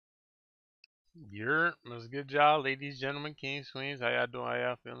What's good, y'all, ladies, gentlemen, kings, queens. How y'all doing? How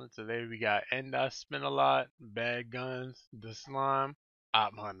y'all feeling? Today we got Ndotspinalot, Badgunzz, Daslimee,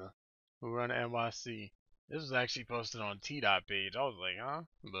 Op Hunter, who run NYC. This was actually posted on T dot page. I was like, huh?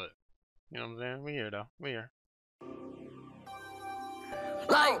 But you know what I'm saying? We here though. We here.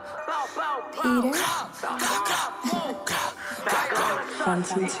 Like Peter,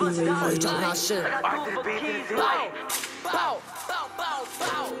 Quantum T Radio. Dropping our shit.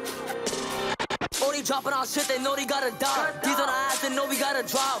 Only dropping our shit, they know they gotta die. These on the ass, they know we gotta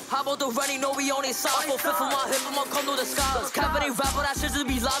drive. How about the running? Know we only side. For fifth of my hip, I'ma come to the skies. Capping they rap, but that shit just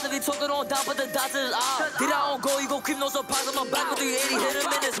be live. If they talking on down, but the dots in his eye. Did I on go, he gon' keep no surprise. I'm back with 380, hit him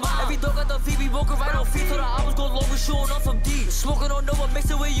in his mind. Every dog got the VB, broken right on feet. So the hours go low, we shooting off some D. Smoking on Nova, mix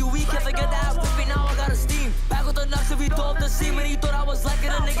it with you weak. Can't forget that whipping, now I got a steam. Back with the knocks, if he throw up the seam. And he thought I was like it,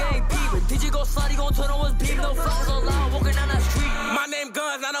 a nigga ain't peeping. DJ go slide, he gon' turn on his beam. No flags on loud, walking down that street. My name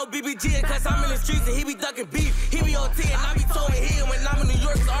Guns, I know BBG, cause I'm in the streets and he be ducking beef. He be on T and I be towing here when I'm in New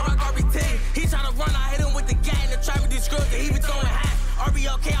York, it's RB team. He tryna run, I hit him with the gang and try with these girls and he be throwing hats.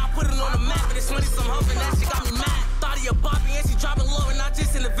 RBLK, I put it on the map, but this money some humping, that shit got me mad. Thought he a boppy and she dropping low and not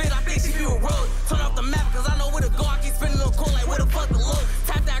just in the vid, I think she be a road. Turn off the map, cause I know where to go, I keep spinning on cold like where the fuck to look.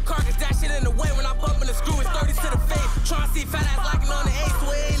 Tap that car, cause that shit in the way when I bump in the screw, it's 30 to the face. Tryna see fat ass locking on the ace,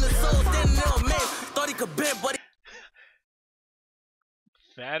 where ain't the soul, standing there on man. Thought he could bend, but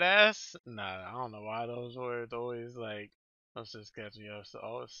Fat ass? Nah, I don't know why those words always like. Let's just catch me up so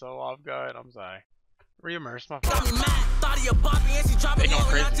off guard. I'm sorry. Reimmerse my phone. Thought he a boppy and she dropping low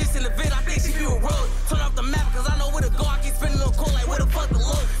and not just in the vid, I think she be a road. Turn off the map cause I know where to go, I keep spinning on cold like where the fuck to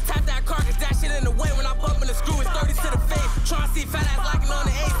look. Tap that car cause that shit in the way when I bump in the screw, it's 30 to the face. Tryna see fat ass locking on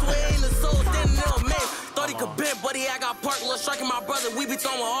the ace, where ain't the soul, standing there on man. Thought he could bend, buddy, I got parked, little striking my brother, we be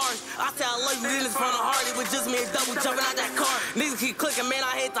throwing ours. I say I love you, then it's from the heart, it was just me and double jumping out that car. Niggas keep clicking, man,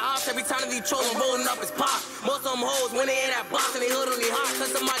 I hate the house every time they be trolling, rolling up his pop. Most of them hoes when they in that box and they hood on they hot,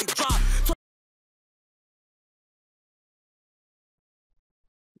 cause somebody dropped.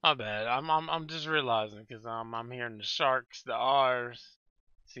 My bad. I'm just realizing because I'm hearing the sharks, the R's.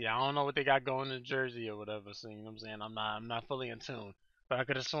 See, I don't know what they got going in Jersey or whatever. So you know what I'm saying. I'm not fully in tune. But I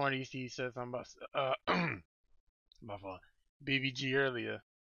could have sworn he said something about my fault. BBG earlier.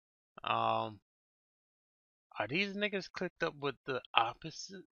 Um, are these niggas clicked up with the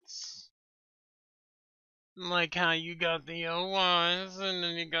opposites? Like how you got the O1s and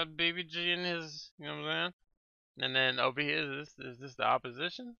then you got Baby G and his, you know what I'm saying? And then over here, is this the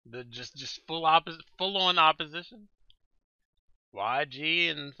opposition? The just full on opposition?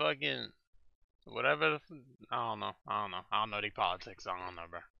 YG and fucking whatever. I don't know the politics. I don't know,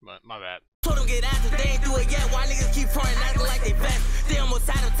 bro. But my bad. Told them get after, they ain't do it yet. Why niggas keep trying acting like they best? They almost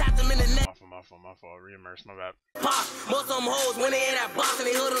had him, tapped him in the neck. My fault. Reimmerse, my bad. Pop, most of them hoes when they in that box and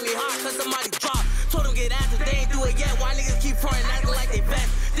they hood on they hot, cause somebody dropped. Told them get after, they ain't do it yet. Why niggas keep trying acting like they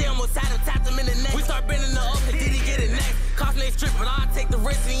best? They almost had him, tapped him in the neck. We start bending the up, and did he get it next? Cost me a strip, but I take the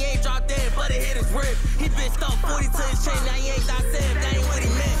risk and he ain't dropped dead, but it hit his rib. He bitched up 40 to his chain, now he ain't got said, that ain't what he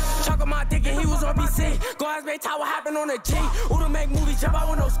meant. Chuck on my dick and he was RBC. Go ask me what happened on the G. Uda make movies, jump out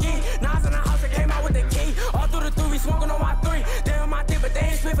with no ski. Nas in the house, I came out with the key. All through the three, we smoking on my three. They on my dick, but they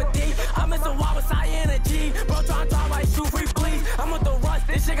ain't spit for D. I miss the wild with Saya and a G. Bro, tryna talk like shoot free, please. I'm with the rush,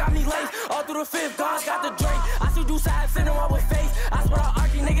 this shit got me laced. All through the fifth, God's got the Drake. I see do sides, sending one with face. I swear to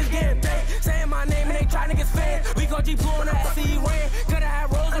Archie, niggas getting paid. Saying my name and they try niggas fans. We gon' G blue on the SE ran. Coulda had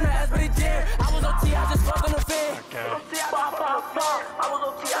Rose on the S, but it jammed. I was OT, I just fucked on the fan. I was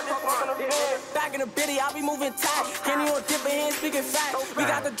OT, I just fucked on the fan. Back in the bitty, I be moving tight. Kenny on dip and he ain't speaking fact. We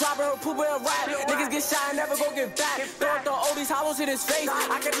got the dropper and poop and rap. Niggas get shot and never go get back. Throw the oldies hollows in his face.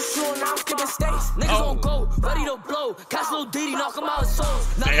 I get the shoe and now I'm skipping states. Niggas on go, ready to blow. Catch little Diddy, knock him out his souls.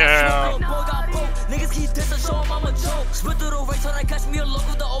 Now they got smoke, boy got broke. Niggas keep dissing, show him I'm a joke. Spit through the race, when I catch me a look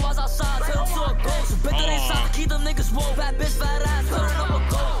with the OIs outside. Tell them to a ghost. Bet that they stop to keep them niggas woke. Bad bitch, fat ass, turn up a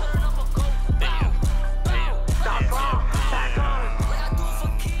goal.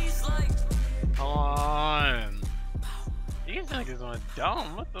 Hold on. These niggas went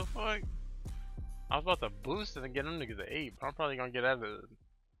dumb. What the fuck? I was about to boost it and get them niggas an 8, but I'm probably gonna get out of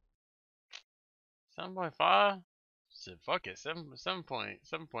 7.5. Shit, fuck it.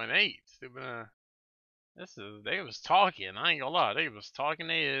 7.8. Stupid. They was talking. I ain't gonna lie. They was talking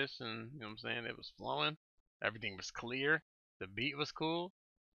their ish, and you know what I'm saying. It was flowing. Everything was clear. The beat was cool.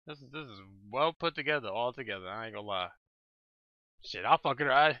 This is well put together, all together. I ain't gonna lie. Shit, I'll fuck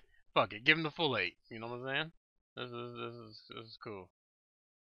it. Fuck it. Give him the full 8. You know what I'm saying? This is cool.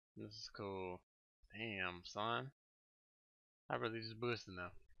 This is cool. Damn, son. I really just boosted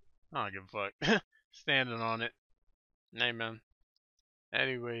now. I don't give a fuck. Standing on it. Hey, man.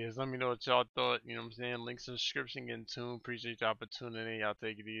 Anyways, let me know what y'all thought. You know what I'm saying? Links in the description. Get in tune. Appreciate y'all for tuning in. Y'all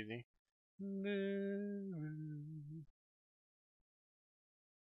take it easy.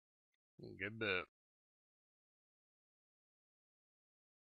 Good bit.